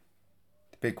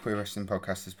Big Queer Wrestling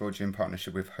Podcast is brought to you in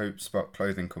partnership with Hope Spot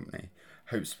Clothing Company.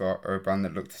 Hope Spot are a brand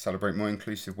that look to celebrate more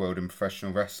inclusive world in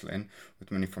professional wrestling,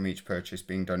 with money from each purchase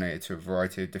being donated to a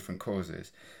variety of different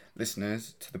causes.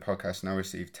 Listeners to the podcast now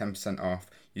receive 10% off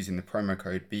using the promo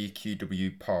code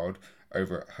BQWPod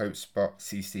over at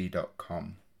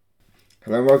hopespotcc.com.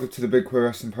 Hello and welcome to the Big Queer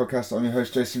Wrestling Podcast. I'm your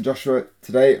host Jason Joshua.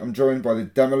 Today I'm joined by the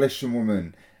Demolition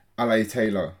Woman, LA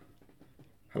Taylor.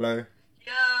 Hello.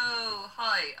 Yo,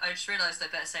 hi. I just realised I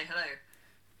better say hello.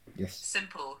 Yes.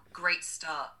 Simple, great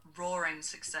start, roaring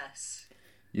success.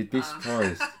 You'd be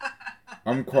surprised.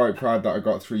 I'm quite proud that I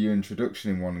got through your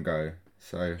introduction in one go.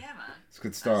 So yeah, man. It's a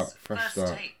good start, That's fresh first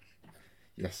start. Take.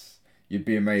 Yes. You'd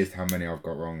be amazed how many I've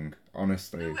got wrong.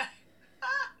 Honestly. No way.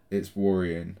 It's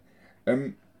worrying.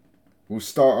 We'll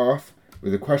start off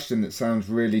with a question that sounds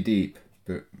really deep,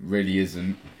 but really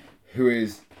isn't. Who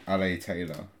is LA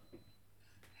Taylor?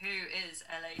 Who is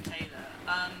LA Taylor?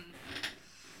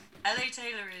 LA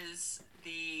Taylor is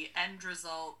the end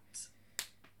result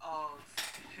of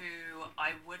who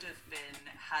I would have been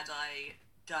had I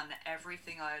done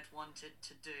everything I had wanted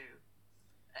to do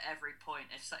at every point.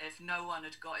 If no one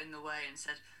had got in the way and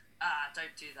said,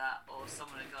 don't do that, or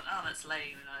someone had gone, that's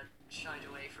lame, and I shied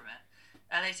away from it.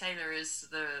 LA Taylor is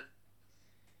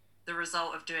the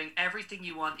result of doing everything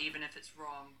you want, even if it's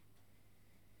wrong,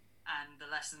 and the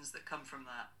lessons that come from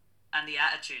that, and the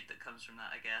attitude that comes from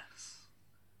that, I guess.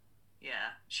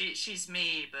 Yeah, she's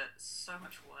me, but so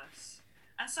much worse,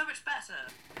 and so much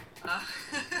better.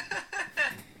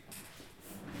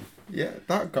 Yeah,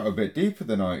 that got a bit deeper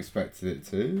than I expected it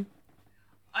to.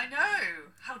 I know!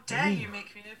 How dare you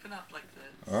make me open up like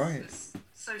this? Alright. It's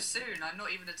so soon, I'm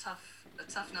not even a tough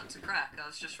nut to crack. I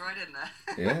was just right in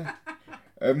there.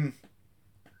 Yeah.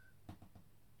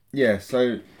 Yeah,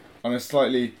 so on a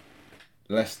slightly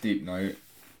less deep note,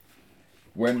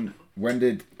 when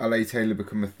did LA Taylor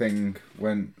become a thing?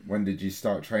 When did you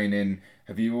start training?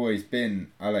 Have you always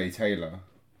been LA Taylor?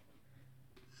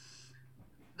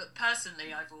 But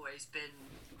personally, I've always been.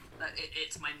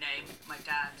 It's my name. My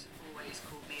dad always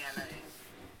called me LA.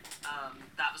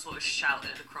 That was what was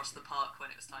shouted across the park when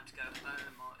it was time to go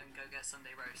home and go get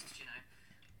Sunday roast, you know.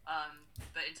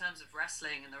 But in terms of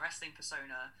wrestling and the wrestling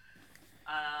persona,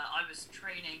 I was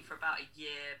training for about a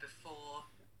year before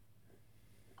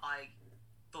I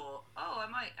thought,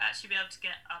 I might actually be able to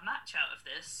get a match out of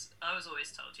this. I was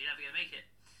always told you're never going to make it.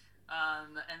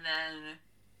 And then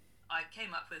I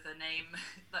came up with a name,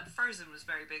 like Frozen was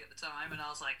very big at the time, and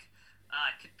I was like,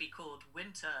 it could be called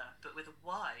Winter, but with a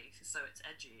Y, so it's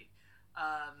edgy.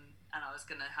 And I was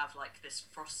going to have like this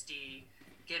frosty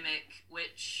gimmick,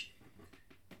 which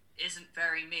isn't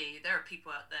very me. There are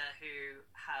people out there who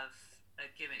have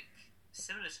a gimmick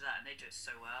similar to that, and they do it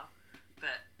so well.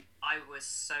 But I was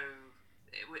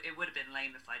it would have been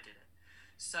lame if I did it.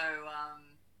 So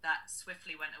that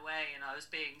swiftly went away, and I was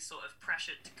being sort of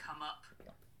pressured to come up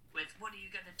with, what are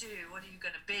you going to do? What are you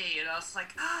going to be? And I was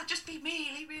like, just be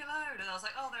me, leave me alone. And I was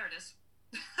like, there it is.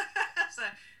 So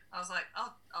I was like,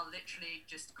 I'll literally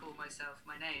just call myself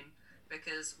my name,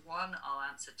 because one, I'll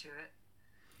answer to it,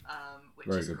 which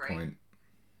Very is good great. point.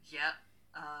 Yeah.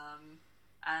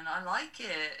 And I like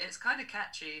it. It's kind of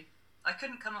catchy. I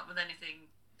couldn't come up with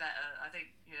anything better. I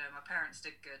think, my parents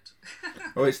did good.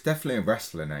 Oh, it's definitely a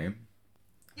wrestler name.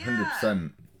 Yeah.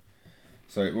 100%.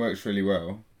 So it works really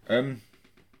well.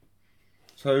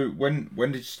 So when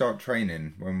did you start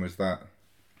training? When was that?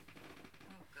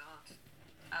 Oh God.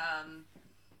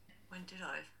 When did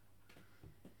I?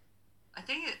 I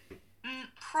think it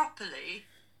properly,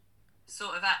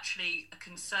 sort of actually a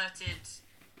concerted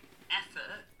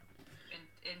effort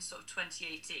in sort of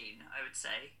 2018, I would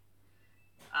say.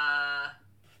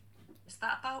 Is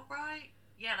that about right?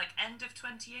 Yeah, like end of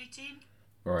 2018.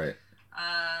 Right.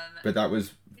 But that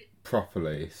was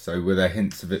properly. So were there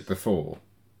hints of it before?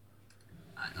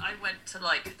 I went to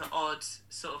like the odd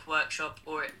sort of workshop,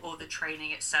 or the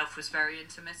training itself was very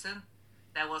intermittent.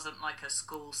 There wasn't like a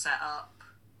school set up,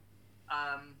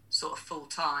 sort of full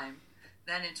time.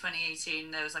 Then in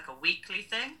 2018 there was like a weekly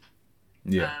thing.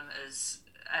 Yeah.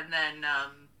 And then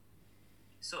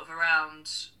sort of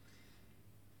around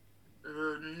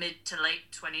mid to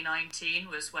late 2019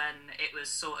 was when it was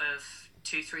sort of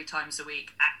 2-3 times a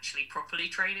week actually properly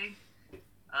training.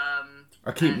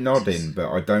 I keep nodding, but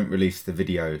I don't release the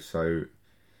video, so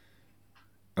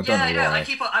I don't know why.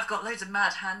 I've got loads of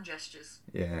mad hand gestures.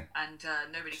 Yeah. And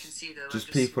nobody can see them. Just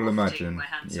I'm people imagine. My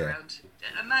hands around.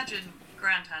 Imagine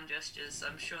grand hand gestures.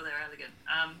 I'm sure they're elegant.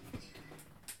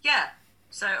 Yeah.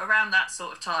 So around that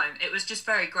sort of time, it was just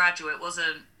very gradual. It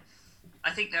wasn't.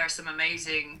 I think there are some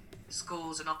amazing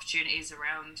schools and opportunities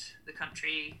around the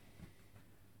country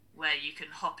where you can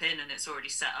hop in and it's already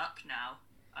set up now,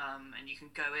 and you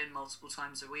can go in multiple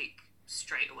times a week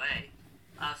straight away.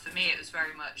 For me, it was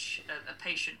very much a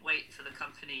patient wait for the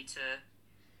company to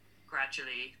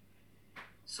gradually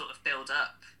sort of build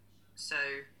up. So,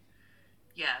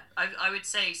 yeah, I would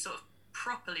say sort of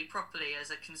properly as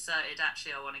a concerted,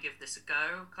 actually, I want to give this a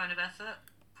go kind of effort,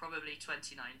 probably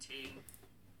 2019.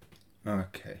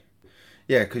 Okay.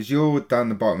 Yeah, because you're down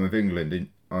the bottom of England,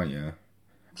 aren't you?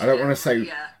 I don't want to say.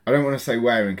 Yeah. I don't want to say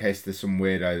where in case there's some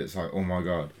weirdo that's like, oh my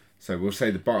god. So we'll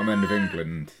say the bottom end of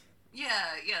England. Yeah,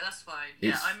 that's fine.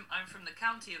 Yeah, I'm from the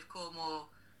county of Cornwall.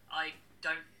 I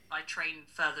train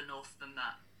further north than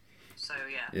that. So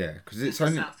yeah. Yeah, because it's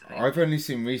only I've only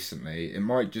seen recently. It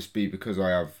might just be because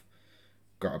I have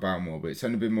got about more, but it's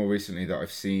only been more recently that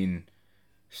I've seen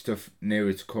stuff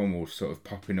nearer to Cornwall sort of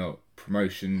popping up,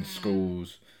 promotions,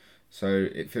 schools. So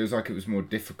it feels like it was more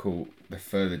difficult the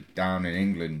further down in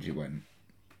England you went.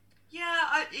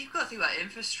 Yeah, you've got to think about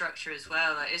infrastructure as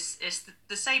well. Like it's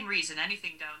the same reason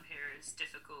anything down here is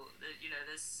difficult. You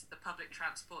know, the public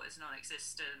transport is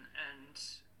non-existent, and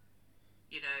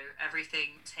you know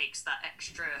everything takes that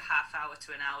extra half hour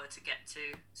to an hour to get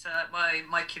to. So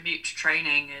my commute to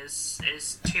training is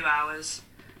 2 hours,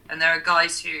 and there are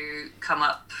guys who come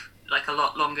up like a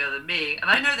lot longer than me, and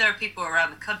I know there are people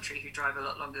around the country who drive a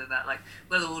lot longer than that. Like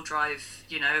we'll all drive,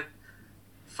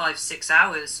 5-6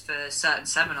 hours for certain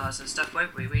seminars and stuff,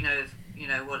 won't we? We know,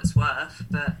 what it's worth,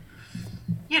 but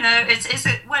it's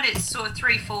when it's sort of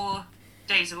 3-4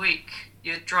 days a week,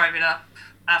 you're driving up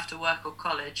after work or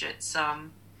college. It's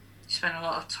you spend a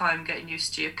lot of time getting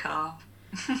used to your car.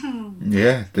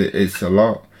 Yeah, it's a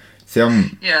lot. See,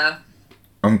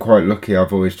 I'm quite lucky.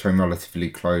 I've always trained relatively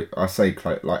close. I say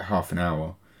like half an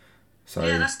hour. So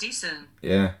yeah, that's decent.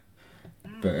 Yeah,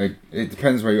 but it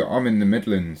depends where you're. I'm in the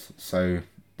Midlands, so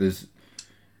there's.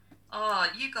 Oh,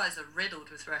 you guys are riddled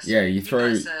with wrestling. Yeah, you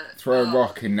throw a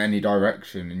rock in any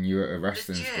direction, and you're at a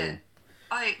wrestling school.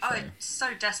 I'm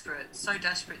so desperate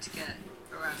to get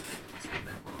around it a little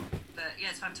bit more. But yeah,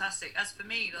 it's fantastic. As for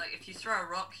me, like if you throw a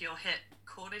rock, you'll hit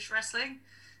Cornish wrestling.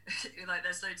 Like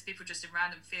there's loads of people just in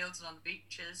random fields and on the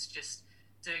beaches just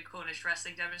doing Cornish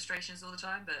wrestling demonstrations all the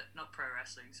time, but not pro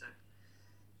wrestling. So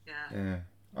yeah. Yeah,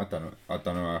 I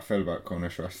don't know how I feel about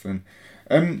Cornish wrestling.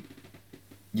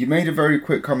 You made a very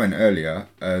quick comment earlier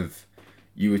of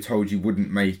you were told you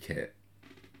wouldn't make it,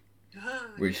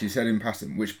 which you said in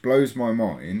passing, which blows my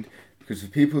mind because for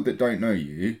people that don't know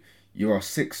you, you are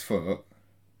 6 foot,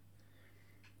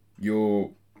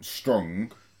 you're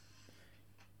strong,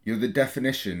 you're the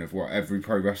definition of what every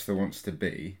pro wrestler wants to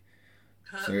be.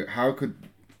 So how could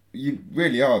you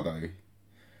really are though?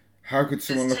 How could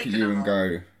someone look at you and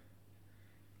go?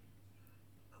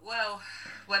 Well,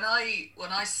 when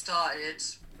I started,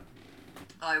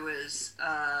 I was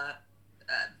a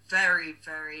very,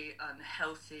 very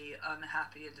unhealthy,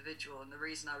 unhappy individual, and the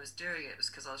reason I was doing it was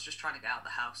because I was just trying to get out of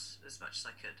the house as much as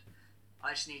I could.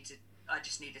 I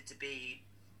just needed to be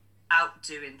out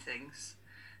doing things.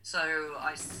 So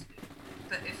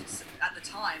but if at the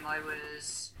time I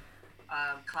was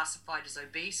classified as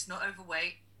obese, not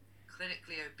overweight,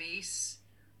 clinically obese.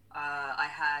 I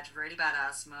had really bad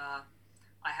asthma.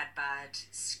 I had bad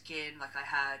skin, like I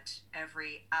had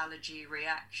every allergy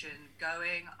reaction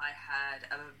going. I had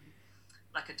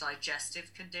a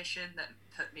digestive condition that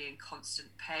put me in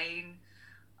constant pain.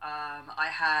 I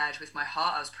had, with my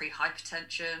heart, I was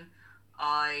pre-hypertension.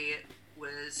 I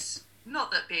was, not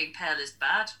that being pale is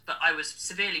bad, but I was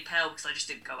severely pale because I just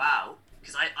didn't go out,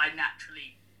 because I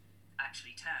naturally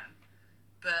actually tan.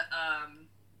 But,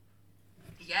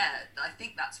 yeah, I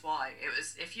think that's why. It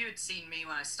was, if you had seen me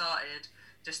when I started,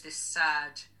 just this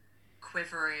sad,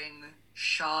 quivering,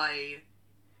 shy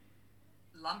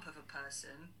lump of a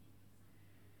person,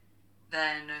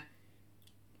 then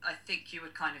I think you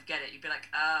would kind of get it. You'd be like,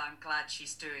 I'm glad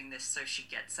she's doing this so she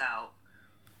gets out.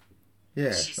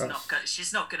 Yeah, she's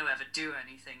not going to ever do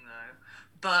anything though.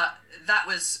 But that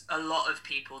was a lot of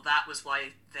people. That was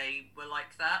why they were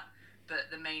like that. But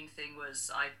the main thing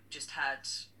was I just had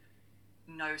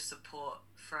no support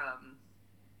from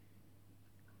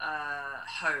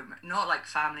home, not like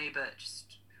family, but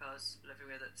just who I was living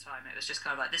with at the time. It was just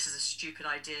kind of like, this is a stupid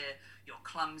idea. You're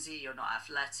clumsy. You're not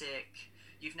athletic.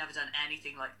 You've never done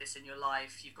anything like this in your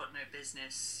life. You've got no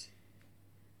business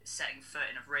setting foot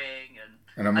in a ring.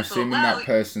 And I'm assuming that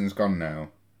person's gone now.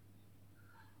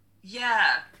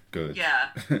 Yeah. Good. Yeah.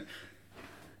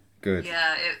 Good.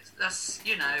 Yeah, that's,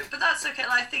 but that's okay.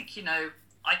 I think,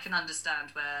 I can understand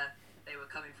where they were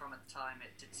coming from at the time.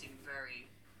 It did seem very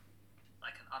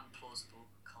like an unplausible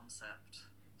concept.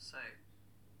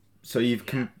 So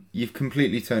you've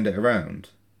completely turned it around?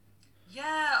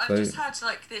 Yeah, I've So just had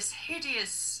like this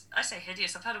hideous. I say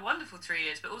hideous. I've had a wonderful 3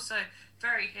 years, but also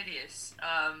very hideous.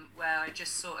 Where I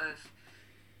just sort of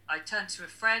I turned to a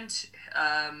friend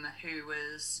who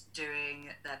was doing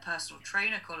their personal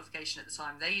trainer qualification at the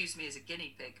time. They used me as a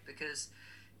guinea pig because,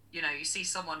 you see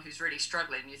someone who's really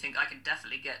struggling, and you think I can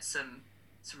definitely get some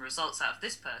results out of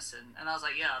this person, and I was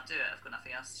like, yeah, I'll do it. I've got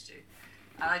nothing else to do.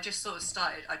 And I just sort of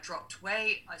started. I dropped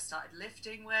weight. I started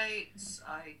lifting weights.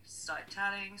 I started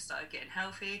tanning. Started getting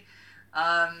healthy.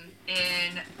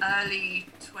 In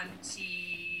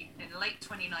late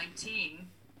 2019,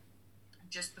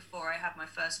 just before I had my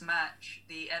first match,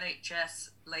 the NHS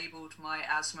labelled my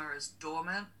asthma as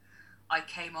dormant. I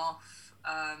came off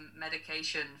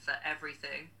medication for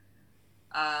everything.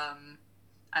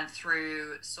 And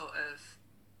through sort of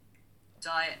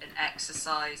diet and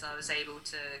exercise, I was able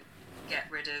to get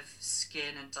rid of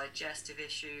skin and digestive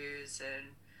issues,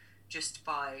 and just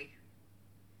by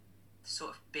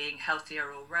sort of being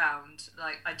healthier all round.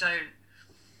 Like, I'm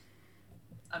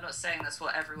not saying that's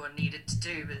what everyone needed to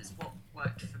do, but it's what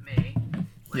worked for me.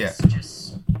 Was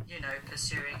just,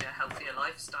 pursuing a healthier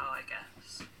lifestyle, I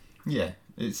guess. Yeah,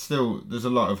 it's still, there's a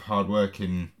lot of hard work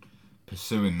in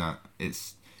pursuing that.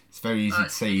 It's very easy to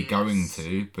say you're going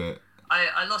to, but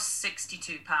I lost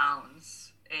 62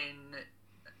 pounds in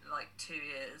like 2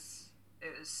 years.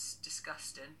 It was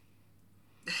disgusting.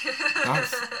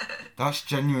 that's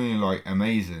genuinely like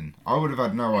amazing. I would have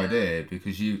had no idea,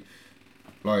 because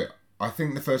I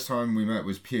think the first time we met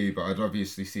was Pew, but I'd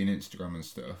obviously seen Instagram and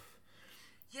stuff.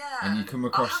 Yeah, and you come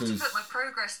across I'll have to put my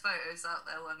progress photos out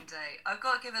there one day. I've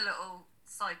got to give a little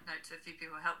side note to a few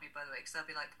people who helped me, by the way, because they'll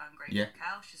be like, ungrateful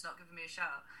cow, she's not giving me a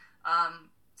shout.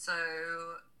 So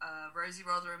Rosie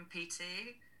Rotherham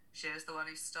PT, she was the one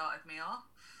who started me off.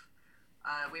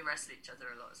 We wrestled each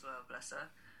other a lot as well, bless her.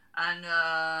 And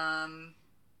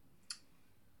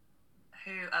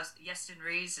Yeston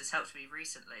Rees has helped me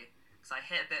recently, because I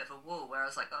hit a bit of a wall where I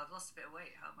was like, I've lost a bit of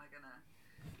weight, how am I going to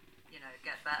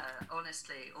get better?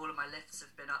 Honestly, all of my lifts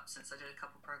have been up since I did a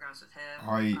couple programs with him.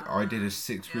 I did a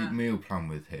 6-week meal plan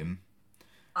with him.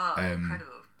 Oh,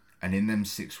 incredible. And in them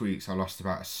 6 weeks, I lost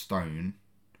about a stone.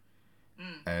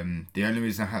 The only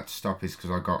reason I had to stop is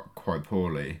because I got quite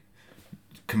poorly.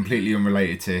 Completely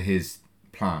unrelated to his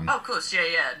plan. Oh, of course, yeah,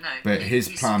 no. But he's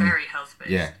plan, very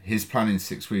health-based. Yeah, his plan in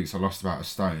 6 weeks, I lost about a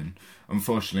stone.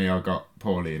 Unfortunately, I got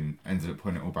poorly and ended up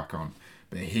putting it all back on.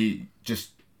 But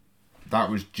that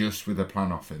was just with a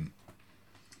plan off him.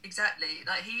 Exactly.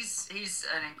 Like, he's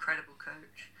an incredible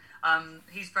coach.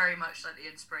 He's very much like the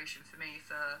inspiration for me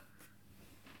for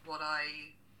what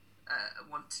I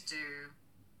want to do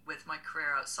with my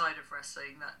career outside of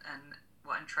wrestling, and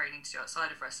what I'm training to do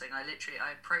outside of wrestling. I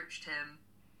approached him,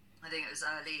 I think it was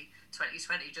early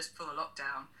 2020, just before the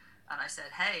lockdown, and I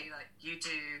said, hey, like, you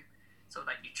do sort of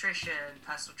like nutrition,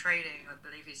 personal training, I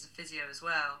believe he's a physio as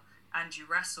well, and you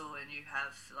wrestle, and you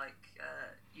have like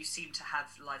you seem to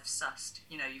have life sussed.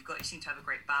 You seem to have a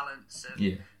great balance and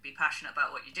be passionate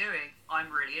about what you're doing.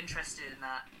 I'm really interested in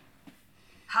that.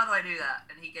 How do I do that?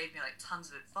 And he gave me like tons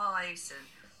of advice, and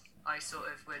I sort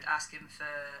of would ask him for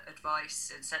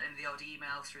advice and sent him the odd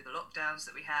email through the lockdowns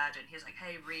that we had, and he was like,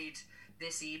 hey, read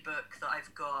this ebook that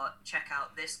I've got, check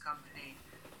out this company.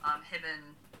 Him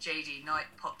and JD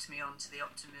Knight popped me onto the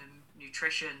Optimum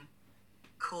Nutrition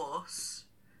course.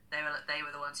 They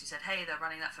were the ones who said, hey, they're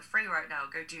running that for free right now,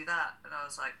 go do that. And I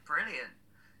was like, brilliant.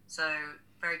 So,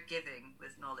 very giving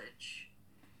with knowledge.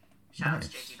 Shout out to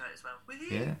JD Knight as well. With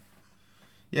you.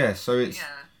 Yeah, so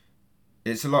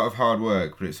it's a lot of hard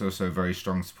work, but it's also a very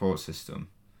strong support system.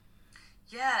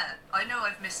 Yeah, I know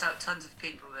I've missed out tons of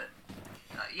people, but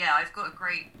I've got a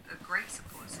great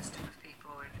support system of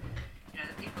people, and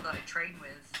the people that I train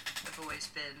with have always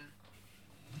been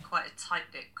quite a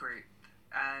tight-knit group,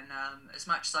 and as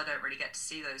much as I don't really get to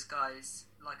see those guys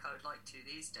like I would like to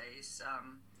these days,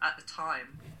 at the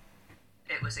time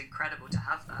it was incredible to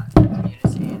have that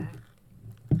community.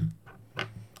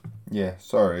 Yeah,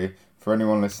 sorry. For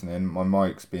anyone listening, my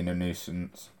mic's been a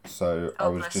nuisance, so I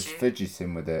was just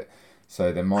fidgeting with it,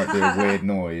 so there might be a weird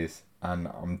noise, and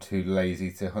I'm too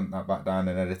lazy to hunt that back down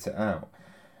and edit it out.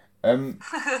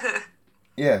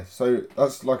 Yeah, so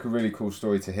that's like a really cool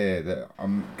story to hear that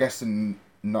I'm guessing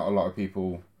not a lot of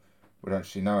people would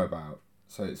actually know about.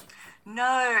 So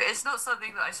No, it's not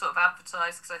something that I sort of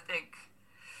advertise, because I think,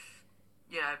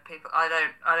 people. I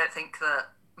don't think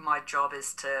that my job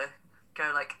is to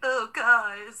go like, oh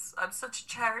guys, I'm such a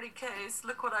charity case,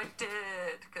 look what I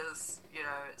did, because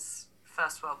it's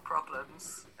first world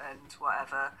problems and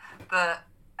whatever. But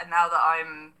now that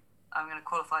I'm going to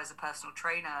qualify as a personal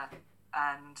trainer,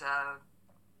 and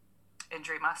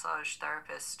injury massage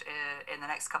therapist in the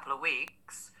next couple of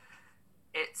weeks,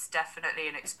 it's definitely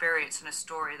an experience and a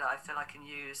story that I feel I can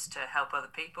use to help other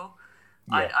people.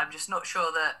 Yeah. I'm just not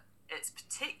sure that it's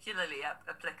particularly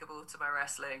applicable to my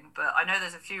wrestling, but I know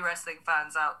there's a few wrestling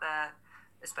fans out there,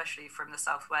 especially from the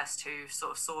Southwest, who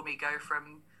sort of saw me go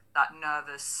from that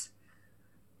nervous,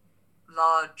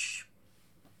 large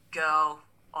girl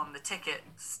on the ticket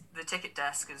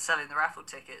desk and selling the raffle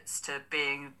tickets to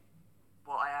being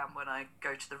what I am when I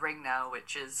go to the ring now,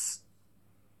 which is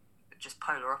just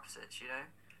polar opposites, you know?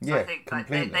 So Yeah, I think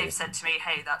completely. they've said to me,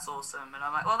 hey, that's awesome. And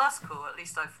I'm like, well, that's cool. At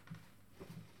least I've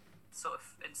sort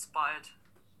of inspired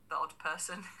the odd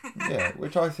person. Yeah,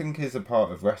 which I think is a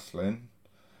part of wrestling.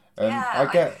 Yeah, I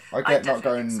get not definitely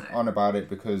going think so. on about it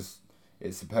because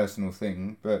it's a personal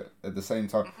thing, but at the same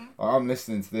time, I'm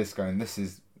listening to this going, this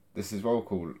is well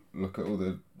cool. Look at all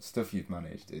the stuff you've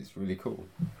managed. It's really cool.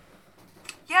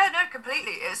 Yeah, no,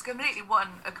 completely. It's a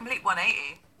complete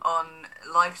 180 on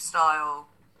lifestyle,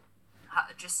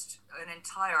 just an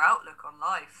entire outlook on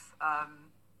life. I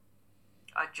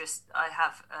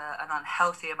have an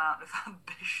unhealthy amount of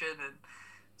ambition and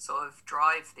sort of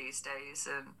drive these days,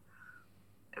 and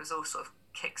it was all sort of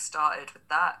kick-started with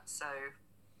that. So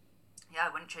yeah, I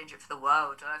wouldn't change it for the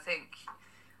world. And I think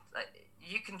like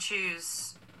you can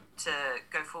choose to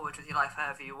go forward with your life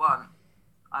however you want.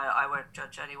 I won't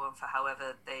judge anyone for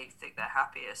however they think they're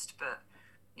happiest, but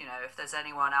you know, if there's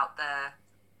anyone out there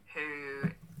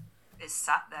who is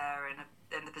sat there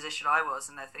in the position I was,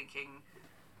 and they're thinking,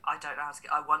 I don't know how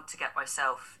to I want to get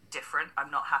myself different. I'm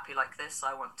not happy like this.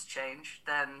 I want to change.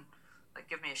 Then, like,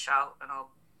 give me a shout, and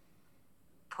I'll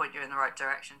point you in the right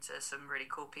direction to some really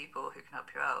cool people who can help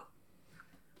you out.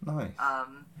 Nice.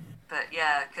 But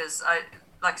yeah, because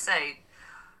like I say,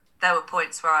 there were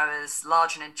points where I was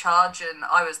large and in charge, and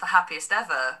I was the happiest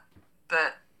ever.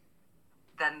 But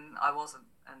then I wasn't,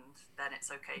 and then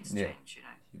it's okay to change. You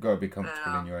know, you've got to be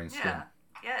comfortable in your own skin.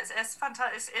 Yeah, it's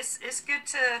fantastic. It's good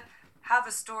to have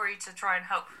a story to try and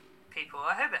help people.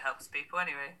 I hope it helps people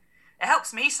anyway. It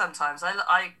helps me sometimes.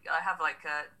 I have like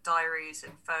diaries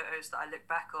and photos that I look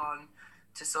back on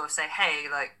to sort of say, hey,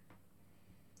 like,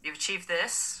 you've achieved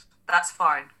this. That's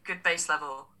fine. Good base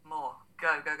level. More.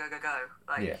 Go.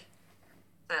 Like,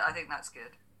 so I think that's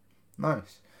good.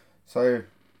 Nice. So,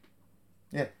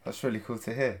 yeah, that's really cool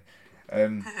to hear.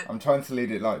 I'm trying to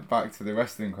lead it like back to the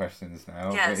wrestling questions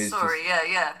now. Yeah, sorry.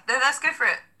 Yeah. No, let's go for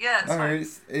it. Yeah, fine.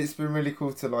 It's been really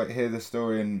cool to like hear the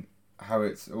story and how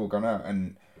it's all gone out,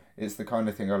 and it's the kind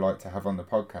of thing I like to have on the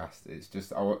podcast. It's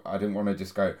just I didn't want to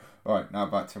just go right now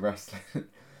back to wrestling,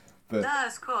 but no,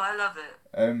 it's cool. I love it.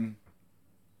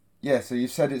 Yeah. So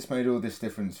you've said it's made all this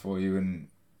difference for you, and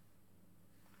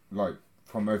like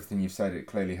from everything you've said, it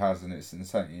clearly has, and it's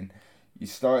insane. You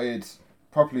started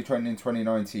properly training in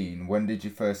 2019. When did you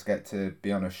first get to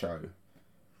be on a show?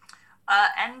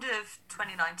 End of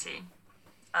 2019.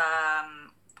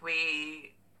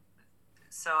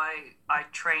 I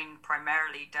trained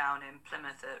primarily down in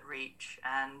Plymouth at Reach,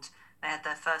 and they had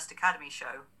their first academy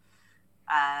show,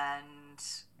 and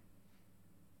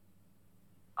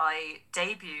I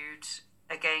debuted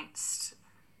against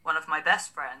one of my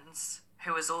best friends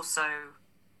who was also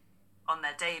on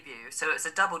their debut. So it was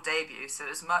a double debut, so it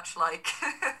was much like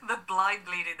the blind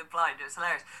leading the blind. It was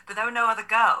hilarious, but there were no other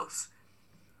girls.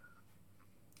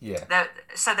 Yeah.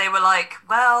 So they were like,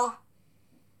 well,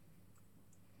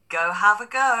 go have a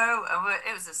go. And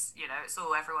it was just, you know, it's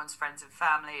all everyone's friends and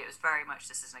family. It was very much,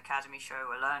 this is an academy show,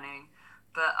 we're learning.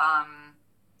 But,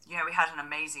 you know, we had an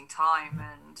amazing time,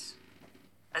 and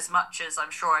as much as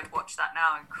I'm sure I'd watch that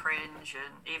now and cringe,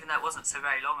 and even though it wasn't so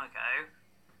very long ago,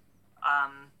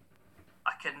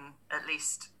 I can at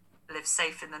least live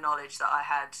safe in the knowledge that I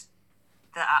had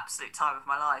the absolute time of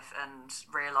my life and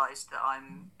realised that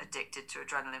I'm addicted to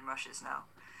adrenaline rushes now.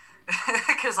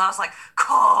 Because I was like,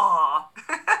 caw!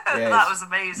 That was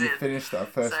amazing. You finished that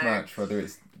first match, whether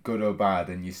it's good or bad,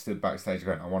 and you stood backstage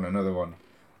going, I want another one.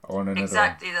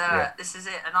 Exactly that. Yeah. This is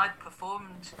it. And I'd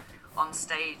performed on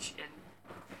stage in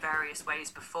various ways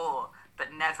before,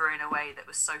 but never in a way that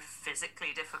was so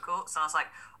physically difficult. So I was like,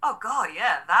 oh god,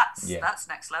 that's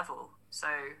next level. So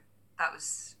that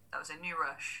was a new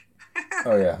rush.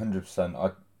 Oh yeah, 100%.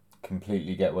 I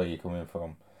completely get where you're coming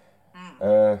from.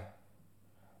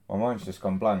 My mind's just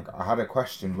gone blank. I had a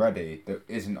question ready that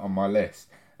isn't on my list,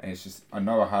 and it's just, I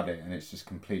know I had it, and it's just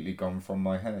completely gone from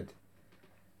my head.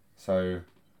 So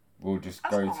we'll just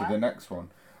go to the next one.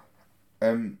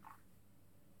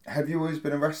 Have you always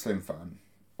been a wrestling fan?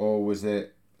 Or was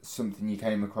it something you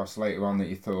came across later on that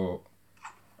you thought,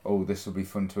 oh, this will be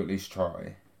fun to at least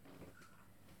try?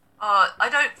 I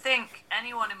don't think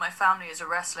anyone in my family is a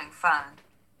wrestling fan.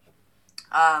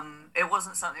 It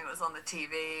wasn't something that was on the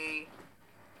TV.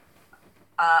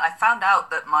 I found out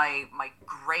that my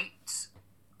great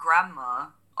grandma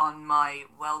on my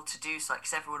well-to-do side,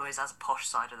 because everyone always has a posh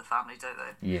side of the family, don't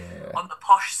they? Yeah. On the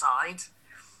posh side,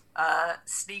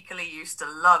 sneakily used to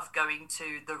love going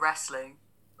to the wrestling,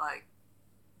 like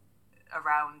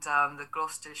around the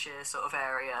Gloucestershire sort of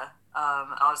area.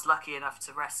 I was lucky enough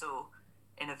to wrestle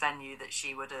in a venue that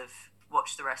she would have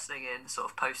watched the wrestling in, sort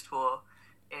of post-war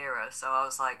era. So I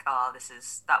was like,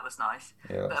 that was nice.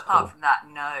 Yeah, But that's apart cool. from that,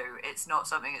 no, it's not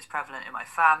something that's prevalent in my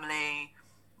family.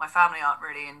 My family aren't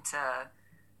really into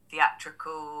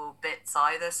theatrical bits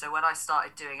either. So when I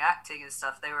started doing acting and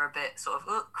stuff, they were a bit sort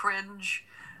of cringe,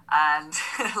 and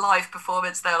live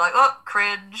performance, they were like,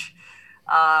 cringe.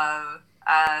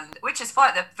 And which is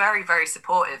fine. They're very, very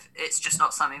supportive. It's just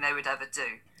not something they would ever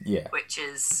do. Yeah. Which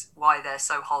is why they're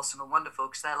so wholesome and wonderful,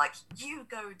 because they're like, you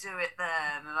go do it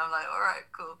then, and I'm like, all right,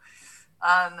 cool.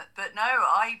 But no,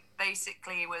 I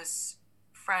basically was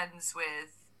friends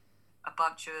with a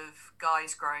bunch of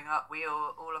guys growing up.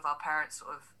 All of our parents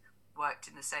sort of worked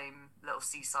in the same little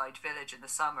seaside village in the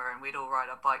summer, and we'd all ride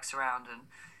our bikes around and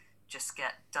just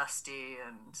get dusty,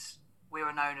 and we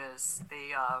were known as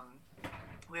the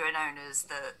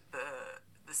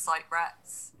sight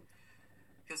rats,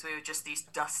 because we were just these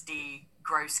dusty,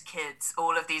 gross kids.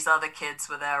 All of these other kids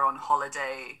were there on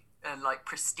holiday and like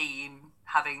pristine,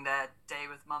 having their day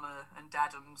with mama and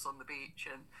dadums on the beach,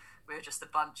 and we were just a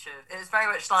bunch of... It was very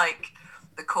much like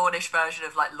the Cornish version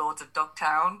of like Lords of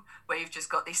Dogtown, where you've just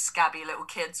got these scabby little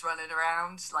kids running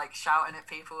around, like shouting at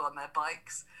people on their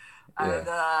bikes. And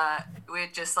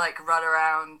we'd just like run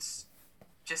around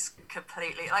just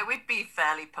completely... Like, we'd be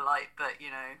fairly polite, but, you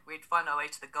know, we'd find our way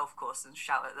to the golf course and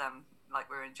shout at them like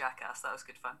we were in Jackass. That was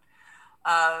good fun.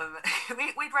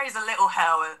 We'd raise a little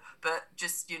hell, but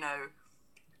just, you know...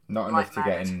 Not enough to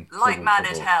get in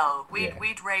Like-mannered hell. Yeah.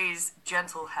 We'd raise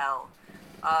gentle hell.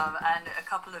 And a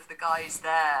couple of the guys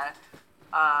there,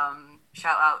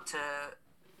 shout out to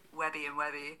Webby and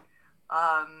Webby,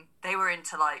 they were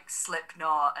into like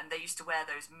Slipknot, and they used to wear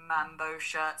those Mambo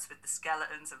shirts with the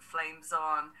skeletons and flames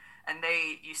on, and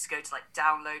they used to go to like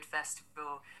Download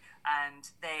Festival, and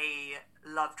they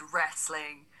loved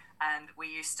wrestling, and we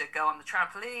used to go on the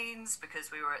trampolines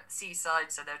because we were at the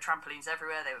seaside, so there were trampolines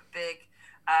everywhere, they were big,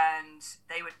 and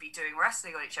they would be doing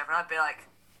wrestling on each other, and I'd be like,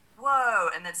 whoa,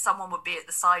 and then someone would be at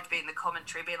the side being the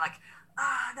commentary, being like,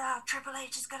 no, Triple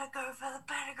H is gonna go for the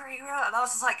pedigree, and I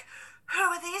was just like, who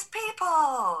are these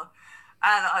people?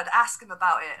 And I'd ask them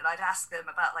about it, and I'd ask them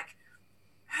about, like,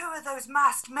 who are those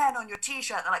masked men on your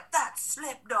t-shirt? They're like, that's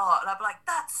Slipknot. And I'd be like,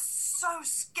 that's so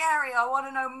scary, I want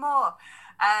to know more.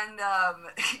 And,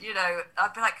 you know,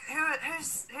 I'd be like,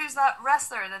 who's that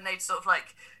wrestler? And then they'd sort of,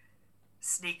 like,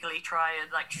 sneakily try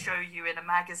and, like, show you in a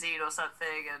magazine or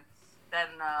something. And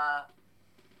then,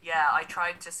 I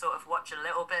tried to sort of watch a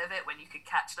little bit of it when you could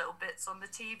catch little bits on the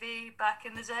TV back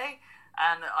in the day.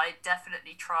 And I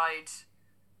definitely tried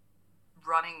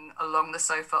running along the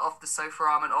sofa, off the sofa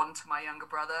arm and onto my younger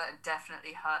brother, and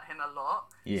definitely hurt him a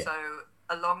lot. Yeah. So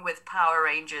along with Power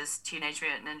Rangers, Teenage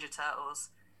Mutant Ninja Turtles,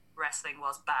 wrestling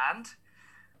was banned.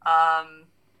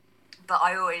 But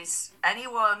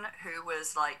anyone who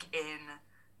was like in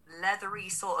leathery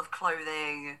sort of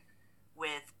clothing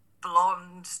with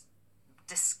blonde,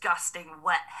 disgusting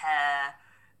wet hair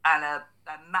and a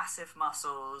massive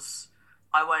muscles,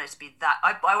 I wanted to be that.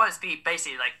 I wanted to be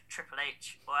basically like Triple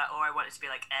H, or I wanted to be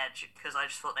like Edge, because I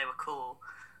just thought they were cool.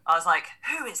 I was like,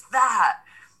 who is that?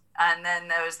 And then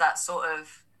there was that sort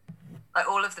of, like,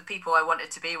 all of the people I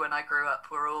wanted to be when I grew up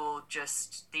were all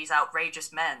just these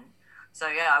outrageous men. So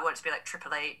yeah, I wanted to be like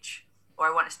Triple H, or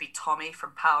I wanted to be Tommy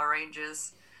from Power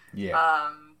Rangers. Yeah.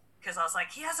 Because I was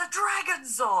like, he has a dragon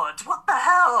sword, what the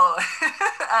hell?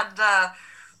 And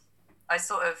I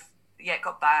sort of, it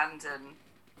got banned, and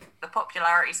the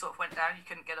popularity sort of went down. You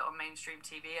couldn't get it on mainstream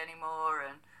TV anymore,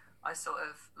 and I sort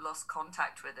of lost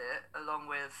contact with it, along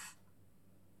with,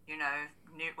 you know,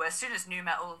 as soon as new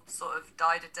metal sort of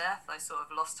died a death, I sort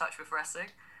of lost touch with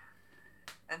wrestling.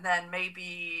 And then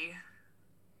maybe,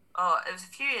 it was a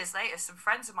few years later, some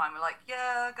friends of mine were like,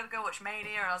 yeah, I gotta go watch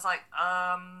Mania, and I was like,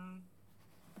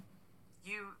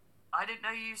 I didn't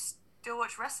know you still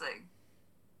watch wrestling.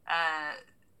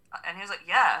 And he was like,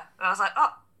 yeah. And I was like,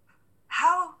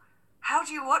 how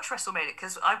do you watch WrestleMania?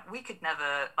 Because we could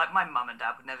never, like, my mum and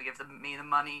dad would never give me the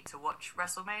money to watch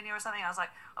WrestleMania or something. I was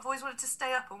like, I've always wanted to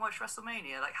stay up and watch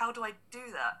WrestleMania. Like, how do I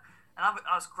do that? And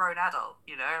I was a grown adult,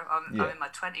 you know. I'm in my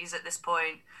 20s at this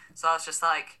point. So I was just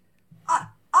like,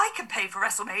 I I can pay for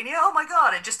WrestleMania. Oh my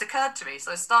god! It just occurred to me.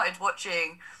 So I started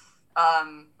watching,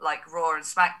 like Raw and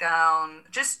SmackDown,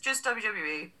 just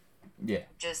WWE. Yeah.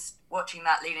 Just watching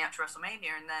that leading up to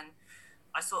WrestleMania, and then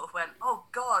I sort of went, oh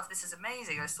god, this is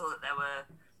amazing. I saw that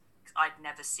I'd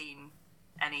never seen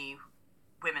any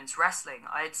women's wrestling.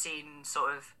 I had seen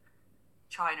sort of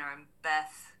China and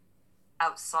Beth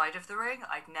outside of the ring.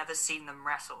 I'd never seen them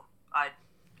wrestle. I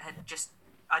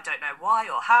don't know why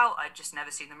or how, I'd just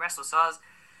never seen them wrestle. So I was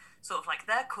sort of like,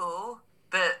 they're cool,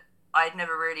 but I'd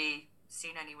never really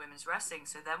seen any women's wrestling.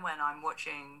 So then when I'm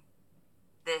watching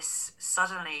this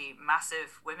suddenly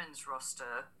massive women's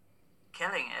roster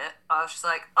killing it, I was just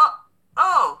like,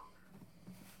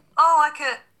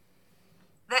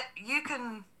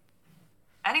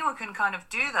 anyone can kind of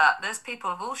do that. There's people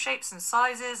of all shapes and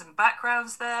sizes and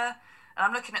backgrounds there. And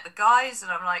I'm looking at the guys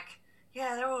and I'm like,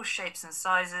 yeah, they're all shapes and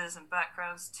sizes and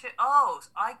backgrounds too. Oh,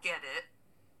 I get it.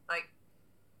 Like,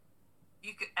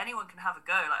 anyone can have a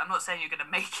go. Like, I'm not saying you're going to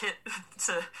make it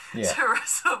to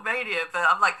WrestleMania, but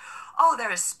I'm like, oh,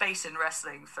 there is space in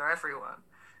wrestling for everyone.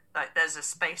 Like, there's a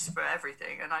space for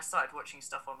everything. And I started watching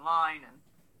stuff online and,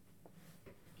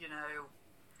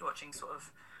 watching sort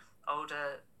of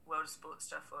older World of Sport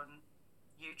stuff on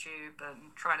YouTube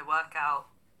and trying to work out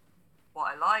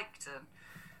what I liked, and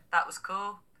that was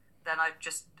cool. Then I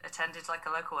just attended like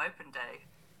a local open day.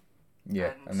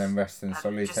 Yeah, and then wrestling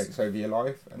slowly takes over your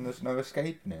life, and there's no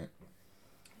escaping it.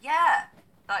 Yeah,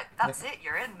 like that's it.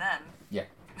 You're in then. Yeah,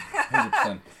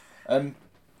 100%.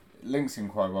 Links in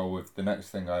quite well with the next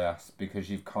thing I asked, because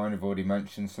you've kind of already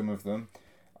mentioned some of them.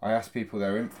 I asked people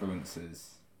their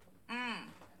influences.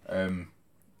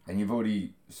 And you've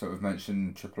already sort of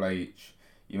mentioned Triple H.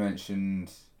 You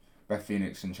mentioned Beth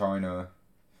Phoenix and China.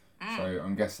 So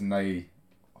I'm guessing they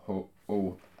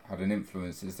all had an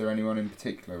influence. Is there anyone in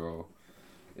particular, or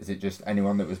is it just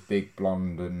anyone that was big,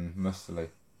 blonde and muscly?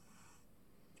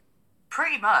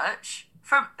 Pretty much.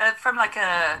 From like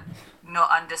a not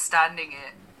understanding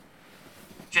it,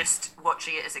 just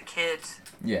watching it as a kid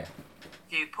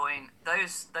viewpoint,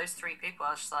 those three people,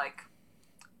 I was just like,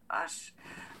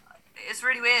 it's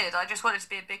really weird. I just wanted to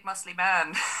be a big muscly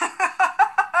man.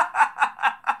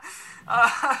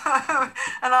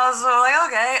 And I was like,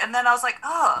 okay. And then I was like,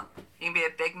 oh, you can be a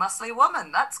big muscly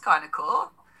woman. That's kind of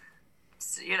cool.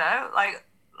 So, like,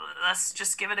 let's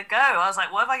just give it a go. I was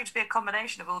like, what if I could just be a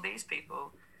combination of all these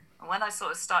people? And when I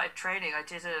sort of started training, I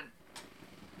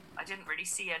didn't really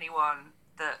see anyone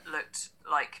that looked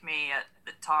like me at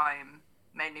the time,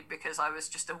 mainly because I was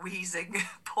just a wheezing,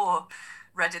 poor,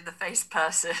 red-in-the-face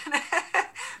person.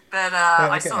 But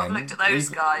I sort of looked at those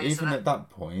guys. Even at that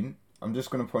point, I'm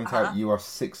just going to point out you are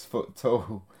 6 foot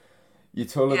tall. You're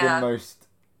taller than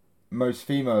most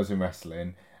females in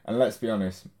wrestling, and let's be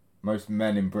honest, most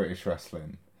men in British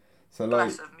wrestling. So like,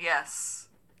 bless them, yes.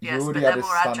 You already had a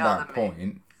standout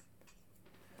point.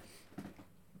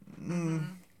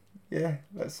 Yeah,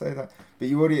 let's say that. But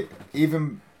you already,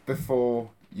 even before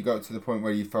you got to the point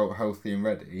where you felt healthy and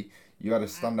ready, you had a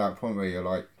standout point where you're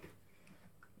like,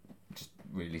 just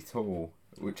really tall,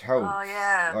 which helps. Oh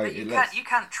yeah, like, but you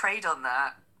can't trade on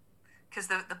that, because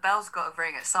the bell's got to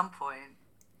ring at some point.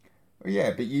 Well,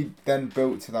 yeah, but you then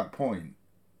built to that point.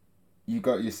 You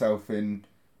got yourself in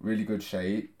really good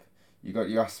shape. You got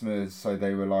your asthma, so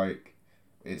they were like,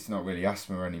 it's not really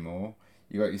asthma anymore.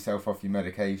 You got yourself off your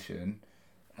medication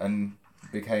and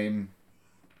became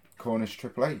Cornish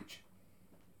Triple H.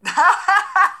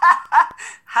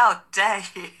 How dare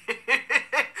you?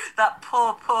 That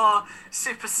poor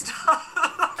superstar.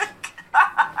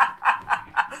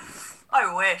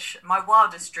 I wish. My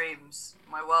wildest dreams.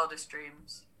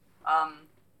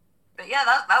 But yeah,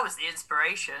 that was the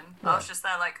inspiration. Yeah. I was just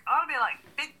there like, I want to be like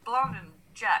big, blonde and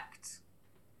jacked.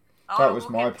 That was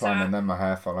my plan, and then my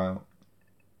hair fell out.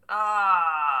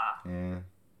 Yeah.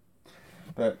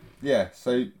 But yeah,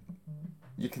 so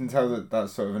you can tell that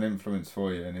that's sort of an influence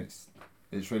for you, and it's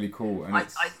really cool. And I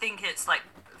think it's like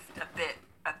a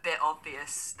bit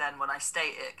obvious then when I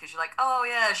state it, because you're like, oh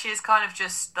yeah, she's kind of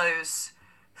just those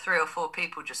 3 or 4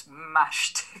 people just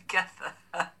mashed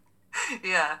together.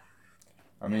 Yeah.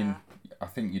 I mean, I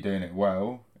think you're doing it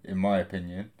well, in my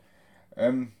opinion.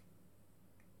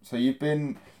 So you've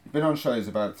been on shows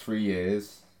about 3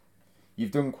 years.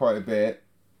 You've done quite a bit.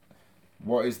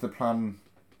 What is the plan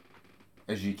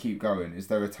as you keep going? Is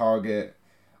there a target,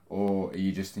 or are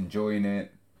you just enjoying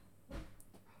it?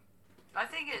 I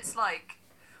think it's like,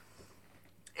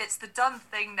 it's the done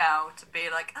thing now to be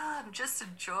like, I'm just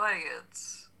enjoying it.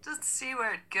 Just see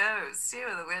where it goes, see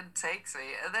where the wind takes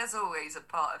me. And there's always a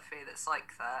part of me that's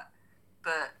like that.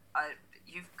 But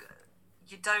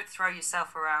you don't throw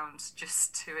yourself around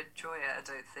just to enjoy it. I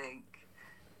don't think.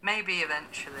 Maybe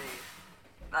eventually,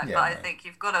 but I think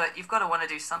you've got to want to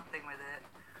do something with it.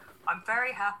 I'm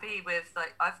very happy with,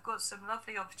 like, I've got some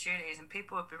lovely opportunities, and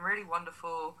people have been really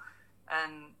wonderful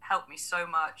and helped me so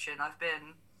much, and I've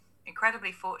been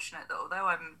incredibly fortunate that although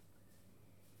I'm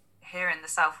here in the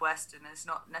southwest and there's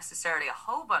not necessarily a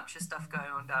whole bunch of stuff going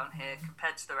on down here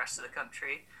compared to the rest of the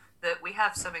country, that we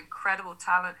have some incredible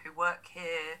talent who work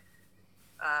here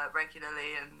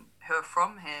regularly and who are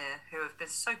from here, who have been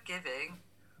so giving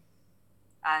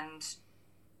and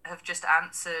have just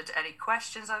answered any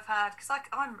questions I've had. Because, like,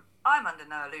 I'm under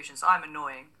no illusions. I'm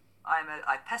annoying.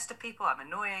 I pester people. I'm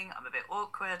annoying. I'm a bit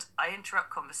awkward. I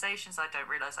interrupt conversations I don't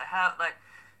realise I have. Like,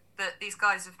 but these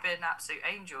guys have been absolute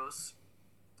angels.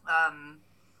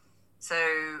 So,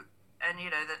 and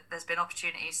you know, that there's been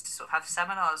opportunities to sort of have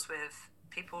seminars with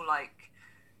people like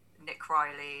Nick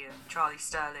Riley and Charlie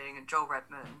Sterling and Joel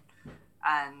Redman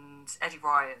and Eddie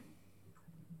Ryan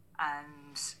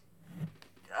and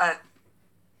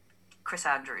Chris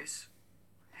Andrews,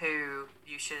 who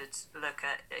you should look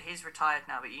at. He's retired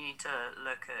now, but you need to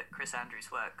look at Chris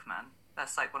Andrews' work, man.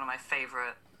 That's like one of my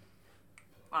favourite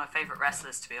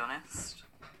wrestlers, to be honest.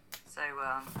 So,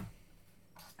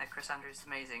 Chris Andrews is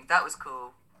amazing. That was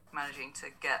cool, managing to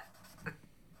get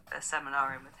a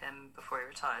seminar in with him before he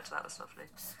retired. That was lovely.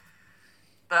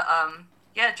 But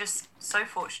yeah, just so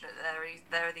fortunate that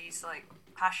there are these like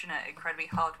passionate, incredibly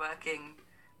hardworking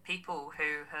people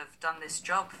who have done this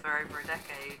job for over a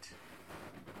decade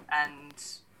and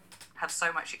have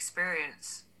so much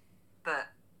experience, but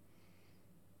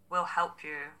will help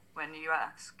you when you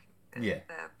ask. Yeah.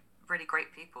 They're really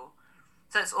great people.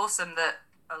 So it's awesome that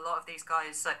a lot of these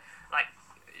guys, so like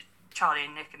Charlie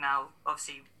and Nick are now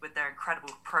obviously with their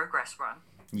incredible Progress run.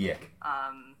 Yeah.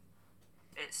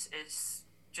 It's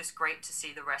just great to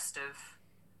see the rest of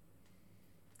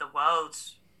the world,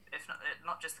 if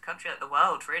not just the country, like the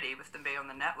world really, with them being on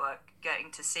the network,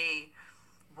 getting to see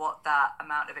what that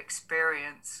amount of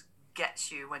experience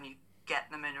gets you when you get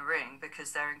them in a ring,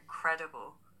 because they're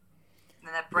incredible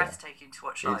and they're breathtaking to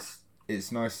watch live.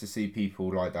 It's nice to see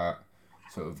people like that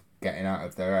sort of getting out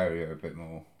of their area a bit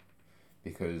more,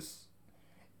 because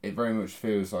it very much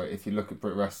feels like if you look at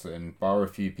Brit Wrestling, bar a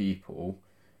few people,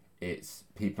 it's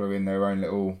people are in their own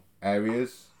little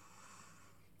areas.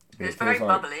 It's very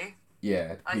bubbly.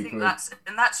 Yeah. I think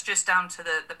that's just down to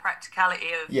the practicality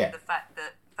of the fact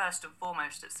that first and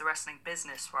foremost it's the wrestling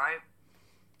business, right?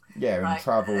 Yeah, and like,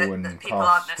 travel and that people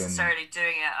aren't necessarily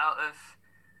doing it out of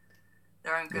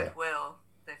their own goodwill.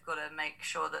 They've got to make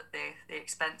sure that the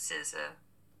expenses are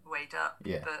weighed up.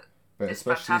 Yeah. But it's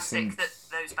fantastic that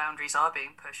those boundaries are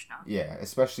being pushed now. Yeah,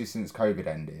 especially since COVID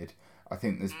ended. I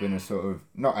think there's been a sort of...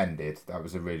 Not ended, that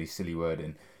was a really silly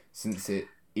wording. Since it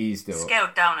eased up...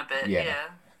 Scaled down a bit, yeah.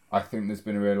 I think there's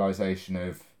been a realisation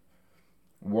of,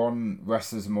 one,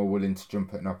 wrestlers are more willing to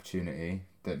jump at an opportunity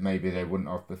that maybe they wouldn't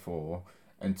have before.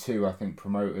 And two, I think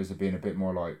promoters are being a bit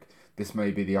more like, this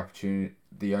may be the opportunity,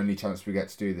 the only chance we get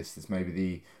to do this. This may be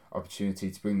the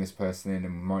opportunity to bring this person in,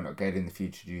 and we might not get in the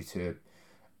future due to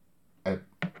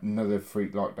another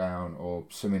freak lockdown or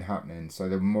something happening. So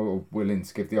they're more willing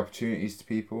to give the opportunities to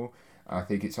people. And I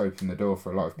think it's opened the door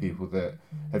for a lot of people that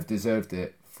have deserved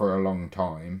it for a long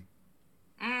time,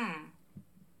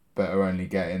 but are only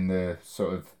getting the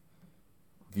sort of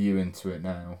view into it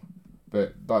now.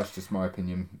 But that's just my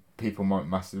opinion. People might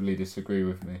massively disagree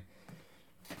with me.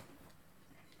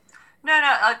 No,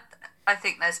 I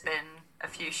think there's been a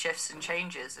few shifts and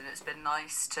changes, and it's been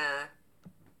nice to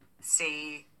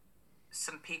see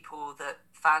some people that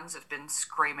fans have been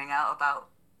screaming out about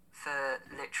for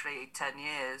literally 10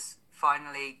 years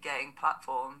finally getting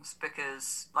platforms,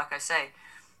 because, like I say,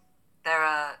 there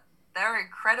are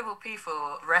incredible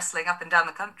people wrestling up and down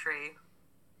the country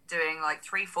doing like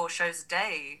 3-4 shows a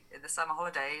day in the summer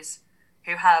holidays,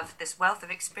 who have this wealth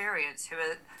of experience, who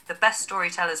are the best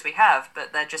storytellers we have,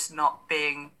 but they're just not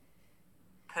being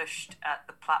pushed at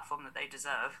the platform that they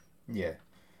deserve. Yeah.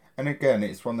 And again,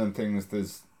 it's one of them things,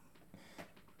 there's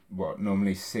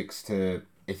normally 6 to,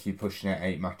 if you're pushing it,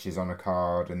 8 matches on a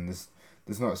card, and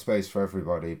there's not a space for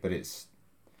everybody, but it's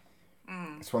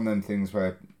one of them things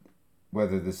where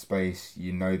whether there's space,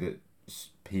 you know that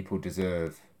people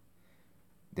deserve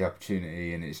the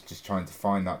opportunity, and it's just trying to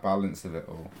find that balance of it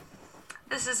all.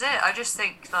 This is it. I just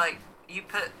think, like, you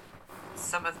put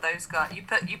some of those guys, you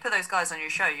put those guys on your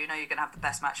show, you know you're gonna have the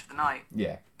best match of the night.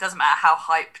 Yeah. Doesn't matter how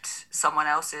hyped someone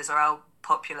else is or how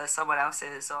popular someone else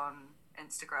is on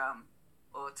Instagram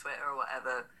or Twitter or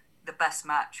whatever. The best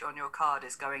match on your card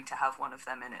is going to have one of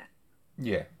them in it.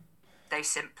 Yeah. they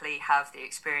simply have the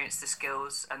experience, the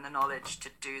skills, and the knowledge to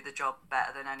do the job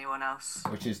better than anyone else.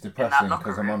 Which is depressing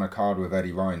because I'm on room. a card with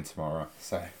Eddie Ryan tomorrow,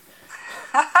 so.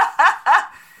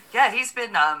 Yeah, he's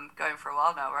been going for a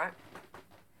while now, right?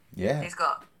 Yeah. He's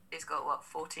got what,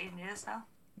 14 years now?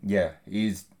 Yeah,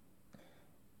 he's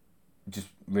just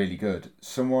really good.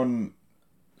 So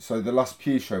the last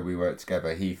Pew show we worked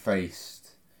together, he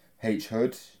faced H.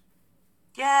 Hood.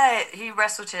 Yeah, he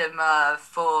wrestled him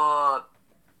for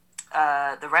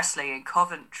the wrestling in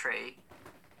Coventry.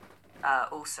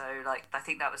 Also, like, I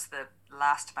think that was the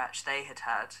last match they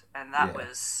had, and that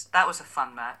was a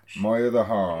fun match. My other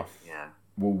half Yeah.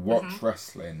 will watch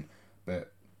wrestling,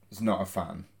 but is not a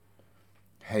fan.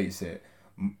 Hates it.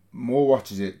 More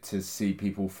watches it to see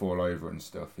people fall over and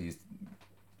stuff. He's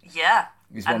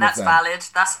and that's valid.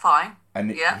 That's fine.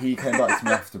 And he came back to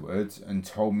me afterwards and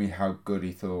told me how good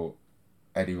he thought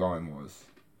Eddie Ryan was,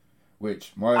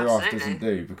 which my other half doesn't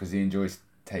do because he enjoys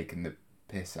taking the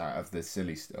piss out of the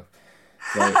silly stuff.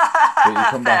 So, but he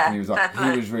come back and he was like,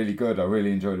 he was really good. I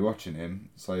really enjoyed watching him.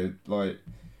 So, like,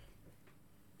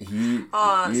 he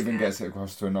even gets it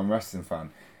across to a non-wrestling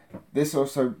fan. This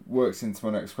also works into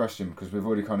my next question because we've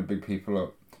already kind of big people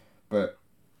up, but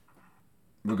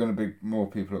we're going to big more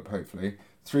people up hopefully.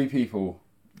 3 people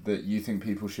that you think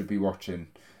people should be watching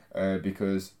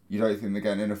because you don't think they're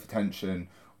getting enough attention,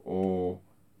 or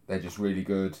they're just really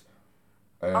good,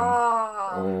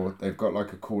 or they've got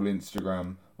like a cool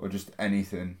Instagram, or just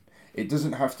anything. It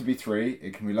doesn't have to be 3.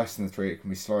 It can be less than 3. It can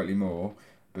be slightly more,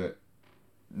 but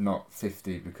not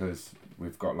 50 because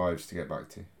we've got lives to get back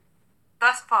to.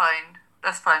 That's fine.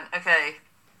 Okay.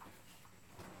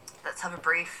 Let's have a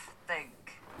brief think.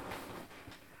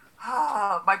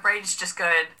 My brain's just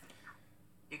going,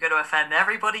 you're going to offend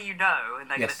everybody you know, and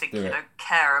they're going to think you don't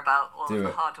care about all of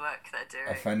the hard work they're doing.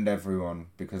 Offend everyone,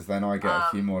 because then I get a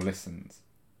few more listens.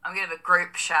 I'm going to give a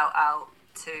group shout out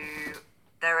to,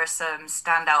 there are some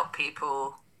standout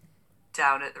people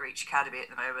down at the Reach Academy at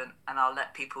the moment, and I'll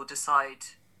let people decide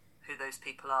who those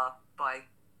people are by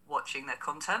watching their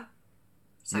content.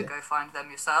 So go find them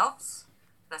yourselves.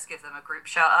 Let's give them a group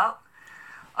shout out.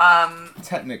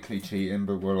 Technically cheating,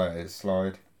 but we'll let it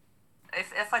slide.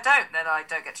 If I don't, then I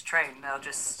don't get to train. They'll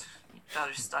just I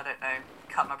don't know,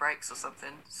 cut my brakes or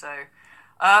something. So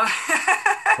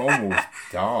Cornwall's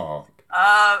dark.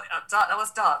 That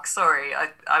was dark. Sorry,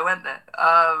 I went there.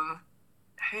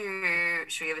 Who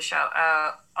should we give a shout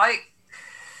out?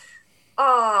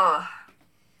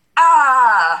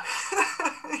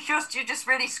 You're just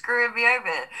really screwing me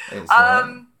over.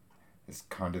 It's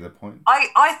kind of the point.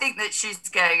 I think that she's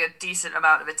getting a decent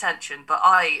amount of attention, but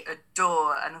I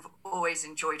adore and have always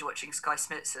enjoyed watching Sky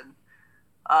Smithson.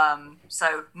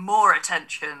 So more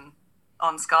attention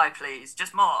on Sky, please.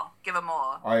 Just more. Give her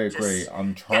more. I agree.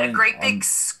 I'm trying. Get a great big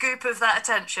scoop of that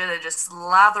attention and just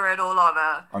slather it all on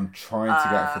her. I'm trying to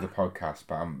get her for the podcast,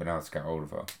 but I haven't been able to get hold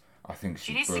of her. I think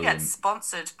she needs to get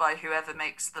sponsored by whoever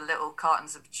makes the little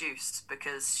cartons of juice,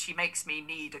 because she makes me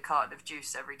need a carton of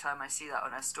juice every time I see that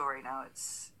on her story now.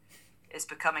 It's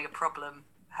becoming a problem.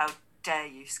 How dare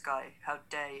you, Sky? How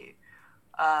dare you?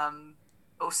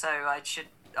 Also, I should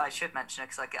mention it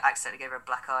because I accidentally gave her a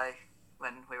black eye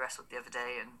when we wrestled the other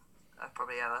day, and I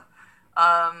probably owe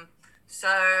her.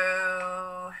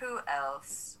 So who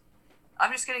else?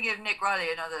 I'm just going to give Nick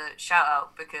Riley another shout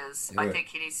out because I think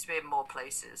he needs to be in more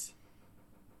places.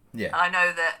 Yeah. And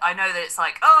I know that it's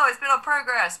like, oh, it's been on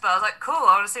Progress, but I was like, cool,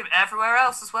 I want to see him everywhere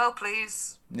else as well,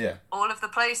 please. Yeah. All of the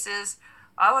places.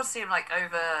 I want to see him like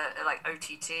over like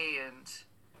OTT and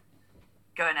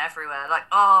going everywhere. Like,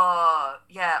 oh,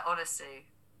 yeah, honestly.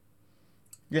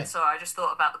 Yeah. So I just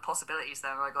thought about the possibilities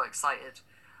there and I got excited.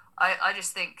 I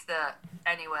just think that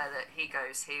anywhere that he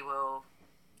goes, he will,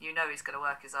 he's going to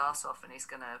work his ass off and he's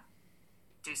going to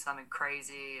do something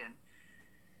crazy, and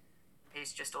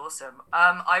he's just awesome.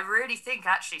 I really think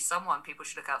actually someone people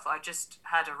should look out for. I just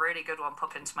had a really good one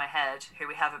pop into my head who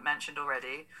we haven't mentioned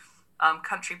already.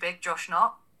 Country Big Josh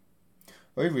Knott.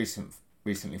 Well, he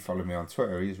recently followed me on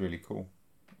Twitter. He's really cool.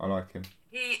 I like him.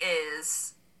 He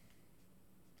is.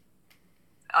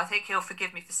 I think he'll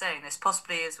forgive me for saying this,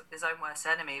 possibly his own worst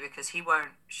enemy, because he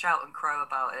won't shout and crow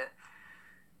about it.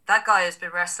 That guy has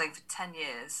been wrestling for 10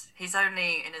 years. He's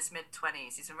only in his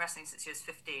mid-20s. He's been wrestling since he was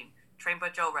 15. Trained by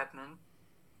Joel Redman.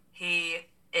 He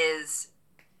is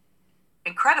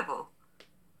incredible.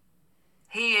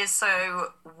 He is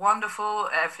so wonderful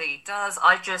at everything he does.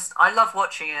 I love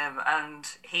watching him, and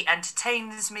he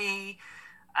entertains me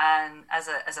and as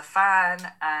a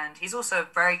fan, and he's also a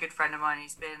very good friend of mine.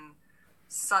 He's been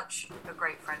such a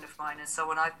great friend of mine and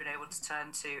someone I've been able to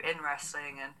turn to in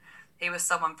wrestling, and he was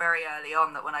someone very early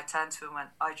on that when I turned to him and went,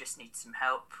 I just need some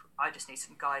help, I just need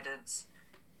some guidance,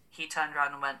 he turned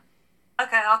around and went,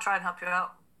 okay, I'll try and help you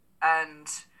out. And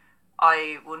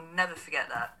I will never forget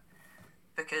that,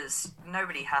 because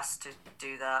nobody has to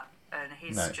do that. And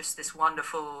he's just this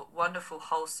wonderful, wonderful,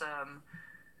 wholesome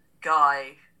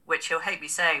guy, which he'll hate me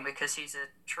saying because he's a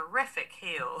terrific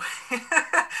heel.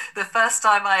 The first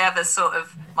time I ever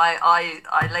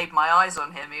I laid my eyes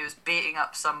on him, he was beating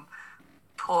up some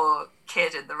poor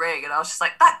kid in the ring, and I was just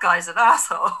like, that guy's an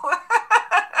asshole.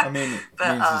 I mean, it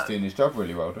means he's doing his job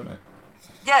really well, doesn't it?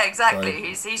 Yeah,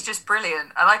 exactly. So, he's just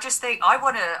brilliant, and I just think I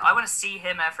wanna see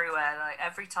him everywhere. Like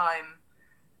every time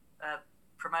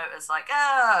promoters like,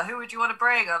 who would you want to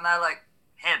bring? And they're like,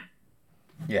 him.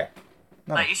 Yeah.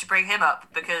 No. Like, you should bring him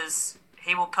up because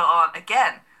he will put on,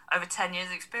 again, over 10 years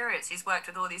experience. He's worked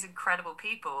with all these incredible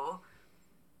people.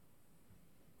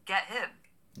 Get him.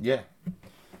 Yeah.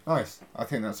 Nice. I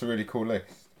think that's a really cool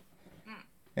list.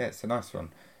 Yeah, it's a nice one.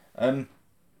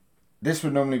 This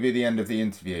would normally be the end of the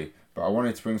interview, but I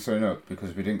wanted to bring something up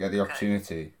because we didn't get the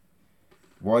opportunity.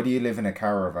 Why do you live in a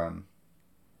caravan?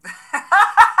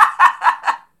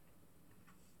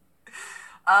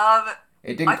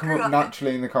 It didn't come up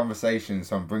naturally in the conversation,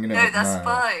 so I'm bringing it up now. No,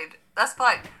 that's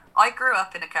fine. I grew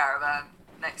up in a caravan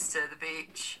next to the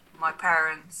beach. My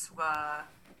parents were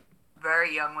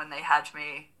very young when they had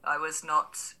me. I was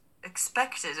not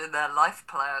expected in their life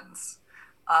plans.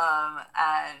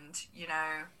 And, you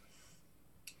know,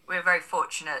 we're very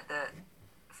fortunate that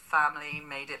family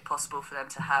made it possible for them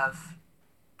to have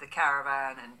the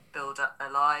caravan and build up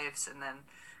their lives. And then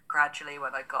gradually,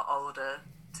 when I got older,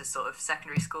 to sort of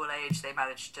secondary school age, they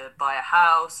managed to buy a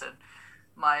house, and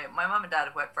my mum and dad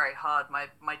have worked very hard. My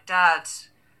dad,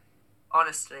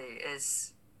 honestly,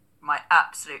 is my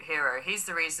absolute hero. He's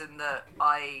the reason that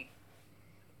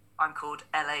I'm called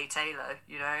LA Taylor,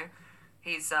 you know.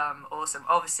 He's awesome.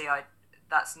 Obviously,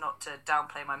 that's not to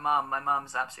downplay my mum. My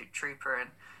mum's an absolute trooper,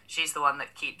 and she's the one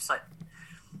that keeps, like,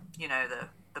 you know,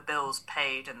 the bills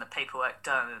paid and the paperwork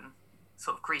done and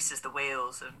sort of greases the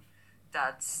wheels, and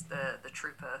Dad's the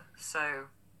trooper. So,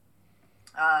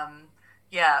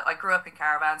 yeah, I grew up in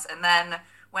caravans, and then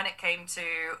when it came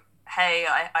to, hey,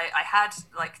 I had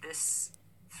like this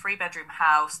 3-bedroom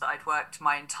house that I'd worked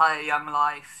my entire young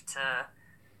life to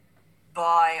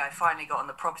buy. I finally got on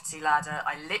the property ladder.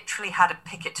 I literally had a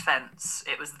picket fence.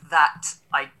 It was that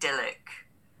idyllic.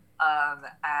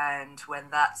 And when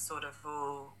that sort of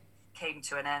all came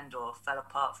to an end or fell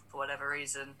apart for whatever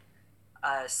reason,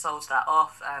 sold that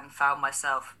off and found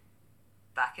myself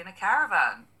back in a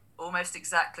caravan, almost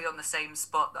exactly on the same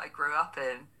spot that I grew up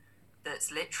in, that's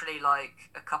literally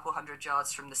like a couple 100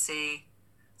 yards from the sea.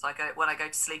 So when I go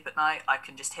to sleep at night, I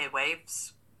can just hear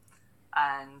waves.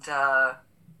 And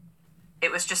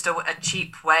it was just a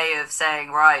cheap way of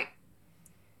saying, right,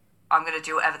 I'm going to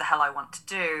do whatever the hell I want to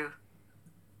do.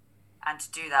 And to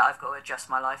do that, I've got to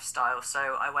adjust my lifestyle.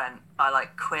 So I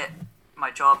quit my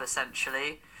job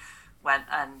essentially. Went,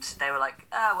 and they were like,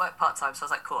 work part-time. So I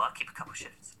was like, cool, I'll keep a couple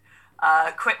shifts.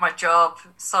 Quit my job,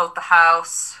 sold the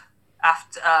house,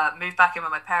 moved back in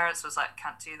with my parents, was like,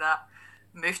 can't do that.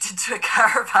 Moved into a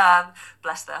caravan,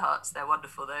 bless their hearts, they're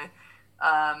wonderful though.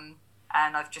 And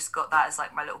I've just got that as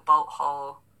like my little bolt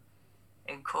hole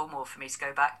in Cornwall for me to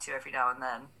go back to every now and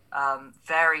then.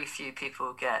 Very few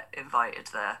people get invited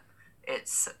there.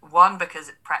 It's one,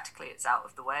 because practically it's out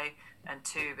of the way, and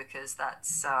two, because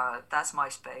that's my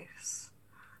space.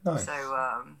 Nice.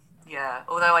 So yeah,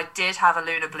 although I did have a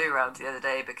Luna Blue round the other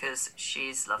day because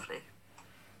she's lovely.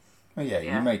 Oh yeah,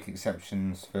 you make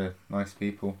exceptions for nice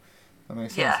people. That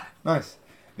makes sense. Yeah. Nice.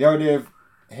 The idea of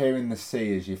hearing the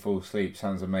sea as you fall asleep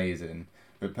sounds amazing,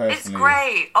 but personally, it's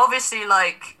great. Obviously,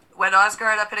 like, when I was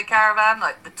growing up in a caravan,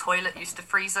 like, the toilet used to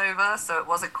freeze over, so it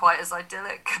wasn't quite as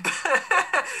idyllic.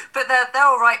 But they're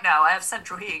all right now. I have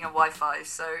central heating and Wi-Fi,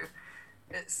 so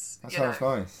it's... That sounds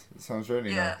nice. It sounds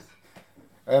really nice.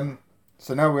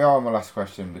 So now we are on my last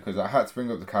question, because I had to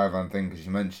bring up the caravan thing because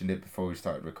you mentioned it before we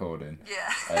started recording.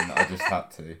 Yeah. And I just had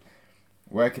to.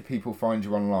 Where can people find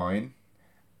you online?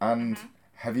 And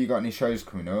have you got any shows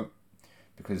coming up?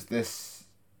 Because this,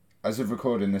 as of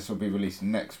recording, this will be released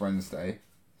next Wednesday.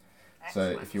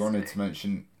 So if you wanted to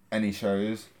mention any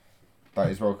shows, that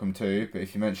is welcome too. But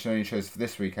if you mention any shows for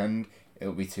this weekend,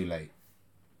 it'll be too late.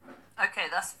 Okay,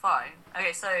 that's fine.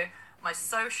 Okay, so my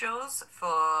socials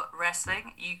for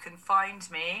wrestling, you can find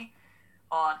me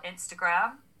on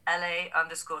Instagram,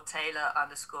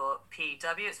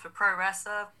 LA_Taylor_PW. It's for pro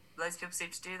wrestler. Loads of people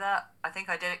seem to do that. I think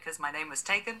I did it because my name was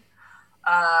taken.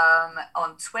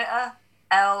 On Twitter,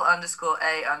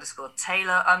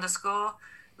 L_A_Taylor_.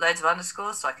 loads of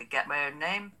underscores so I could get my own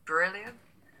name. Brilliant.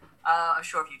 I'm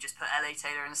sure if you just put LA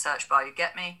Taylor in the search bar, you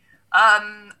get me.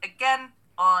 Again,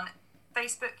 on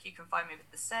Facebook, you can find me with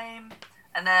the same.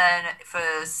 And then for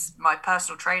my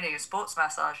personal training and sports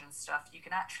massage and stuff, you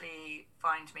can actually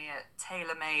find me at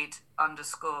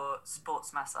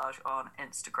tailormade_sports massage on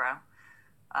Instagram.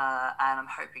 And I'm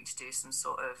hoping to do some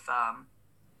sort of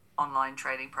online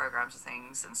training programs and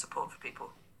things and support for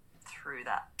people through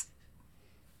that.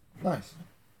 Nice.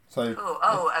 So. Cool.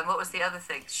 Oh, and what was the other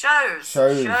thing? Shows.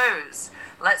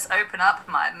 Let's open up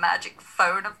my magic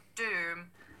phone of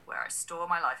doom, where I store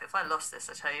my life. If I lost this,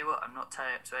 I tell you what, I'm not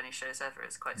turning up to any shows ever.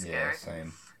 It's quite scary. Yeah,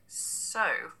 same.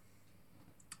 So,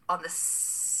 on the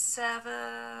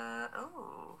 7th...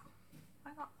 Oh,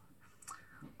 hang on.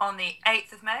 On the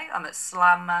 8th of May, I'm at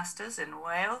Slam Masters in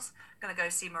Wales. I'm going to go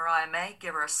see Mariah May,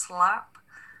 give her a slap.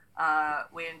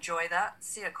 We enjoy that.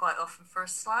 See her quite often for a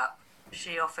slap.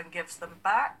 She often gives them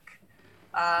back.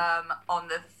 On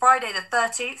the Friday the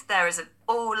 13th, there is an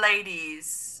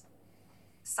all-ladies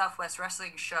Southwest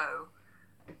Wrestling show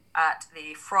at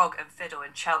the Frog and Fiddle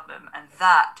in Cheltenham, and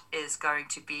that is going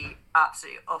to be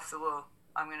absolutely off the wall.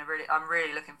 I'm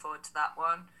really looking forward to that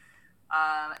one.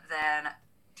 Then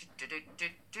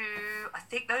I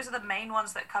think those are the main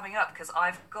ones that are coming up, because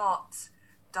I've got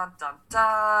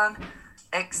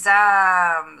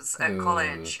exams at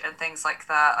college and things like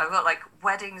that. I've got like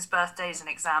weddings, birthdays, and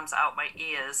exams out my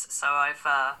ears, so I've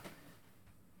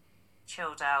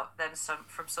chilled out. Then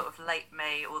from sort of late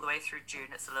May all the way through June,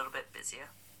 it's a little bit busier.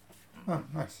 Oh,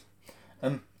 nice.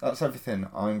 That's everything.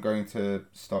 I'm going to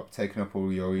stop taking up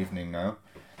all your evening now.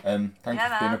 Thank you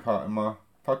for being a part of my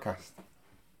podcast.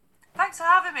 Thanks for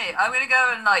having me. I'm going to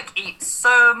go and eat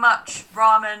so much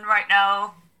ramen right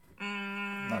now.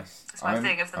 Nice. It's my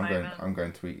thing of the moment. I'm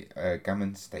going to eat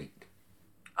gammon steak.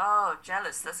 Oh,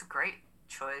 jealous. That's a great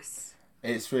choice.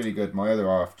 It's really good. My other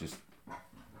half just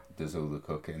does all the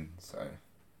cooking, so...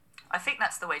 I think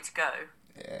that's the way to go.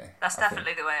 Yeah. That's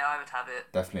definitely the way I would have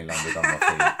it. Definitely landed on my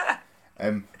feet.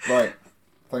 Right.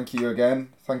 Thank you again.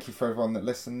 Thank you for everyone that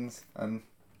listens. And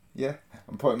yeah,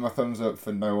 I'm putting my thumbs up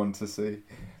for no one to see.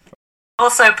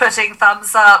 Also putting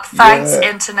thumbs up. Thanks,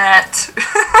 internet.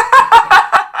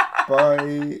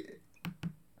 Bye.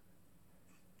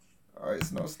 Oh,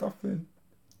 it's not stopping.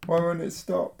 Why won't it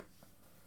stop?